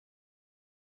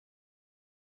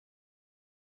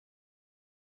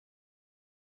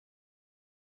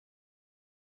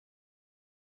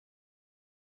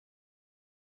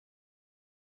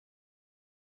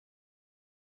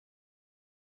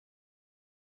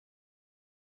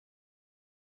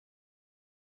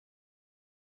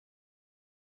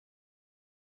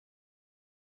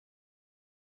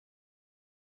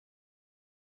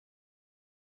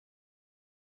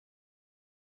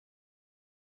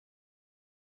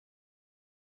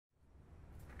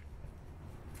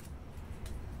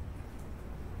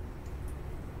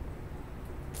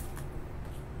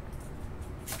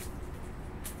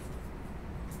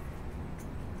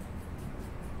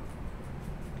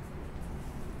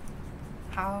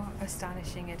How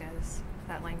astonishing it is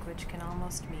that language can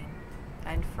almost mean,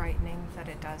 and frightening that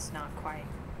it does not quite.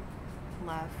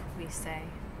 Love, we say.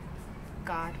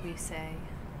 God, we say.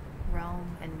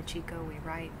 Rome and Machiko we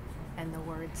write, and the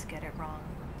words get it wrong.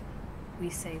 We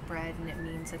say bread and it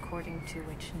means according to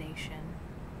which nation.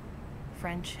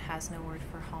 French has no word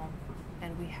for home,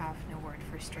 and we have no word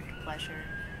for strict pleasure.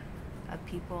 A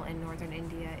people in northern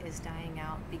India is dying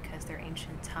out because their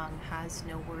ancient tongue has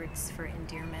no words for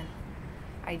endearment.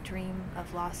 I dream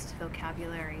of lost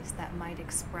vocabularies that might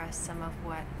express some of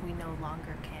what we no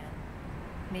longer can.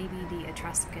 Maybe the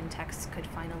Etruscan text could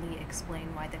finally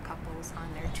explain why the couples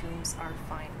on their tombs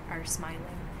are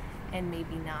smiling, and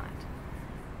maybe not.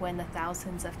 When the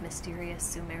thousands of mysterious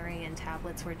Sumerian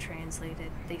tablets were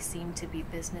translated, they seemed to be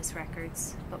business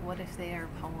records, but what if they are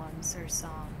poems or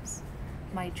songs?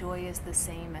 My joy is the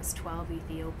same as 12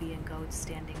 Ethiopian goats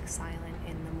standing silent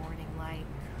in the morning light.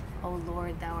 O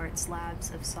Lord, thou art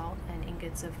slabs of salt and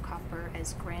ingots of copper,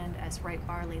 as grand as ripe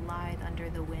barley lithe under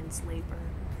the wind's labor.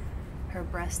 Her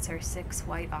breasts are 6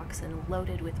 white oxen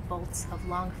loaded with bolts of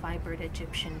long-fibered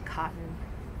Egyptian cotton.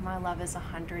 My love is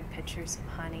 100 pitchers of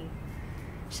honey.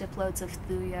 Shiploads of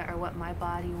thuya are what my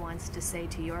body wants to say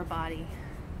to your body.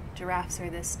 Giraffes are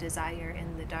this desire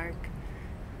in the dark.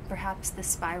 Perhaps the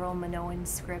spiral Minoan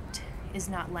script is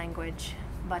not language,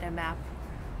 but a map.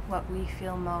 What we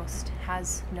feel most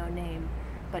has no name,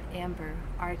 but amber,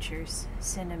 archers,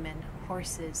 cinnamon,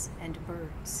 horses, and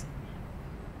birds.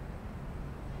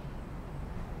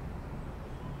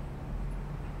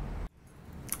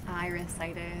 I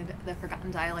recited The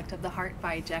Forgotten Dialect of the Heart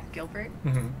by Jack Gilbert.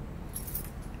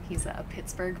 He's a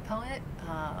Pittsburgh poet,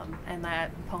 and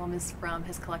that poem is from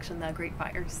his collection, The Great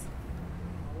Fires.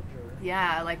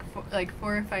 Yeah, like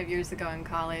 4 or 5 years ago in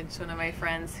college, one of my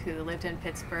friends who lived in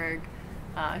Pittsburgh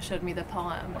showed me the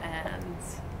poem, and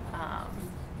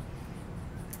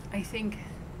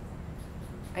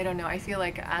I don't know, I feel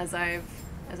like as I've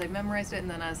memorized it, and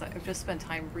then as I've just spent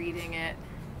time reading it,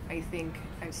 I think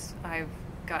I've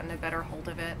gotten a better hold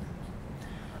of it.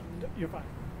 You're fine.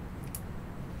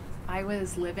 I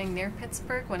was living near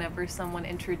Pittsburgh whenever someone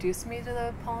introduced me to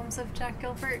the poems of Jack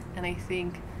Gilbert, and I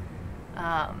think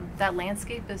that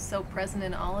landscape is so present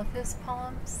in all of his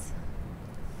poems.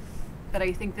 But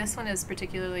I think this one is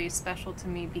particularly special to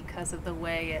me because of the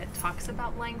way it talks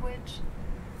about language,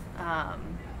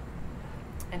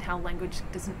 and how language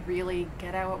doesn't really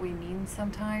get at what we mean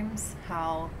sometimes,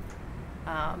 how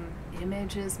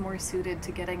image is more suited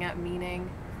to getting at meaning,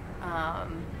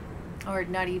 or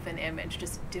not even image,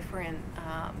 just different,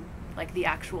 like the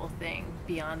actual thing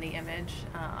beyond the image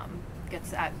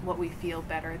gets at what we feel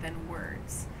better than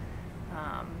words.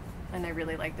 And I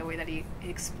really like the way that he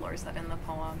explores that in the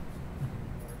poem.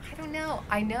 I don't know.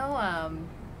 I know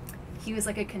he was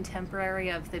like a contemporary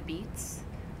of the Beats.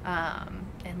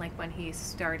 And like when he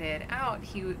started out,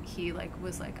 he like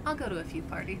was like, I'll go to a few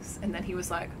parties, and then he was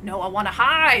like, no, I want to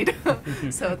hide.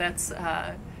 So that's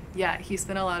yeah, he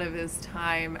spent a lot of his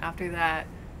time after that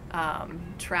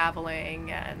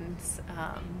traveling and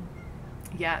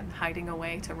yeah, hiding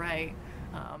away to write.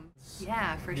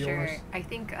 Yeah, for sure. I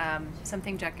think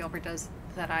something Jack Gilbert does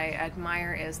that I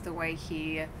admire is the way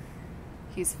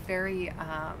he's very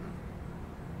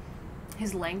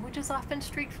his language is often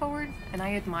straightforward, and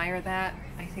I admire that.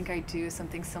 I think I do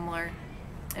something similar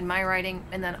in my writing.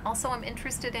 And then also I'm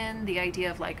interested in the idea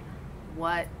of like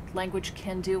what language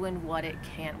can do and what it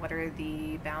can't. What are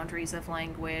the boundaries of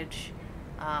language?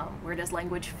 Where does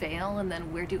language fail? And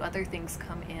then where do other things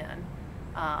come in?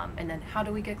 And then how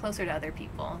do we get closer to other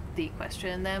people? The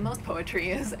question that most poetry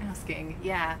is asking.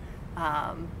 Yeah.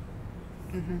 Yeah.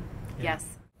 Yes.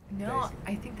 No,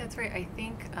 I think that's right. I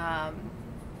think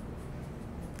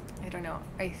I don't know.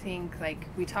 I think like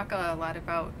we talk a lot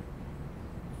about,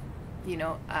 you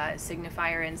know,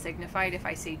 signifier and signified. If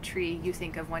I say tree, you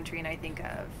think of one tree and I think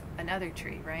of another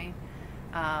tree, right?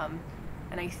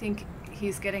 And I think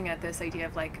he's getting at this idea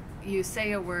of like you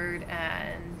say a word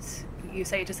and you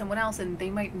say it to someone else and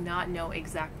they might not know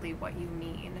exactly what you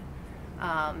mean.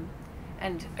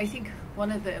 And I think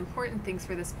one of the important things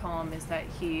for this poem is that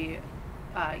he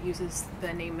uses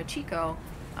the name Machiko,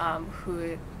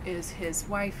 who is his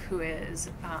wife, who is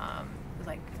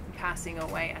like passing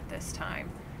away at this time.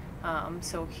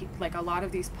 So he, like a lot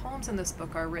of these poems in this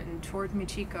book are written toward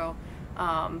Michiko,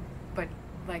 but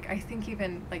like I think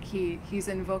even like he's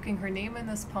invoking her name in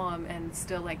this poem, and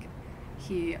still like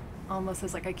he almost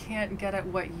is like, I can't get at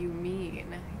what you mean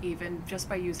even just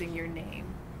by using your name.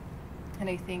 And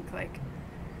I think like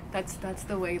that's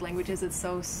the way language is. It's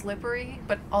so slippery,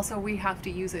 but also we have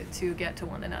to use it to get to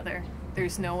one another.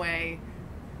 There's no way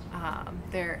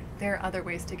there are other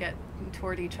ways to get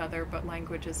toward each other, but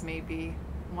language is maybe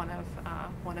one of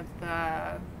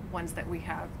the ones that we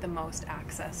have the most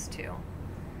access to.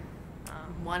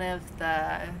 One of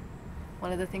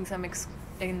the things I'm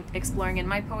exploring in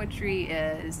my poetry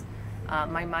is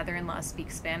my mother-in-law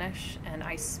speaks Spanish and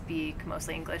I speak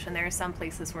mostly English, and there are some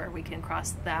places where we can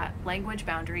cross that language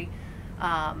boundary,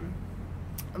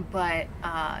 but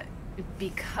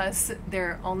because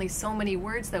there are only so many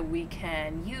words that we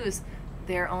can use,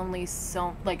 there are only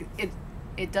so, like,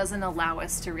 it doesn't allow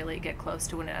us to really get close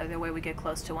to one another. The way we get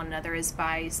close to one another is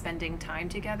by spending time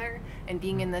together and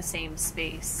being in the same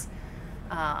space.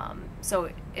 So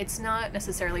it's not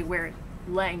necessarily where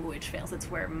language fails,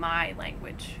 it's where my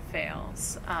language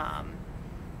fails.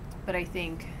 But I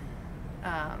think,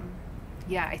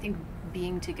 I think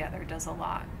being together does a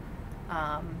lot.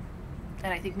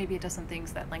 And I think maybe it does some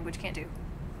things that language can't do.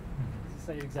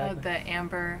 Say exactly. The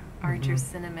amber, archer,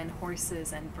 cinnamon,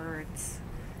 horses, and birds.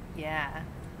 Yeah.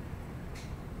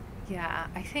 Yeah,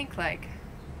 I think, like,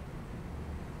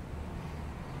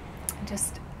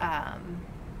 just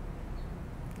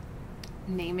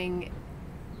naming,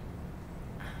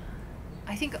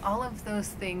 I think all of those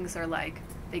things are like,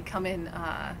 they come in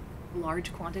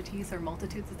large quantities or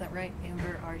multitudes, is that right?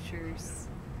 Amber, archers,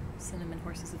 cinnamon,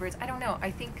 horses, and birds. I don't know.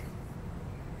 I think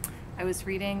I was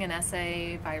reading an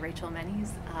essay by Rachel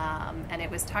Mennies, and it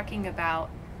was talking about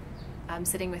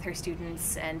sitting with her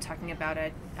students and talking about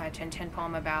a Chen Chen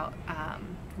poem about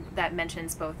that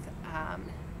mentions both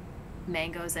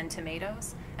mangoes and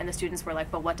tomatoes, and the students were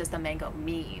like, but what does the mango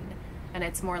mean? And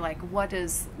it's more like, what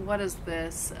does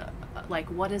this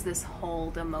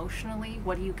hold emotionally?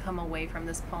 What do you come away from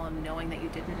this poem knowing that you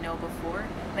didn't know before?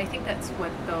 And I think that's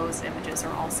what those images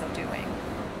are also doing.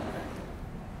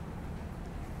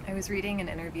 I was reading an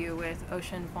interview with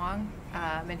Ocean Vuong,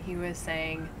 and he was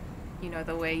saying, you know,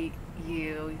 the way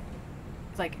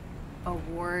like,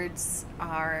 awards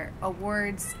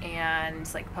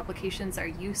and like publications are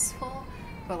useful,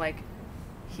 but like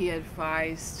he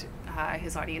advised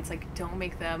his audience, like, don't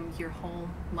make them your whole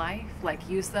life. Like,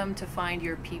 use them to find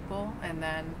your people, and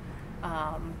then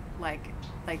I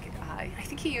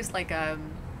think he used like the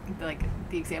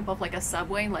example of like a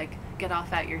subway, like get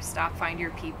off at your stop, find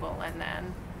your people, and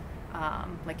then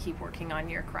like keep working on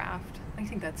your craft. I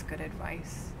think that's good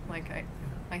advice. Like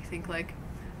I think like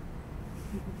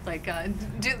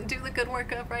do the good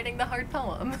work of writing the hard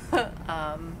poem.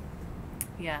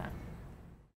 Yeah.